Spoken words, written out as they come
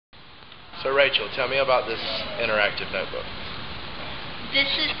So Rachel, tell me about this interactive notebook.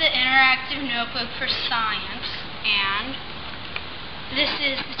 This is the interactive notebook for science, and this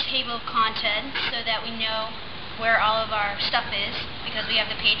is the table of contents so that we know where all of our stuff is, because we have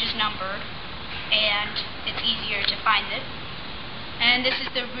the pages numbered and it's easier to find it. And this is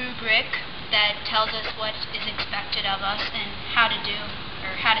the rubric that tells us what is expected of us and how to do,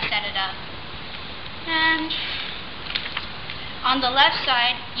 or how to set it up. And on the left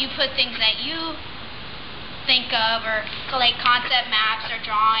side, you put things that you think of, or like concept maps or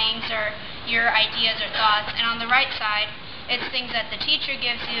drawings or your ideas or thoughts. And on the right side, it's things that the teacher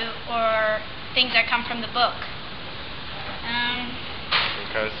gives you or things that come from the book.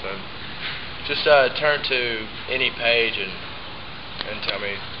 Okay, so just turn to any page and tell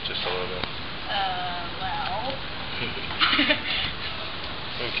me just a little bit. Well.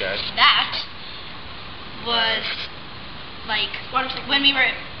 Okay. That was like when we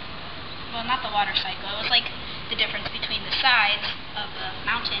were, well, not the water cycle, it was like the difference between the sides of the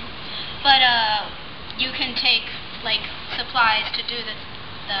mountain. But you can take like supplies to do the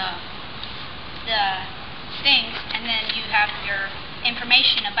things, and then you have your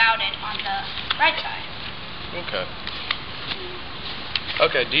information about it on the right side. Okay.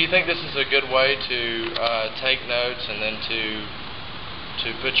 Okay, do you think this is a good way to take notes and then to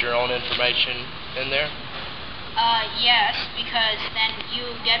put your own information in there? Yes, because then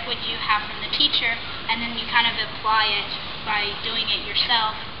you get what you have from the teacher, and then you kind of apply it by doing it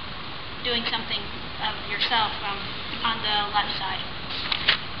yourself, doing something of yourself on the left side.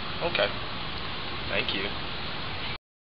 Okay. Thank you.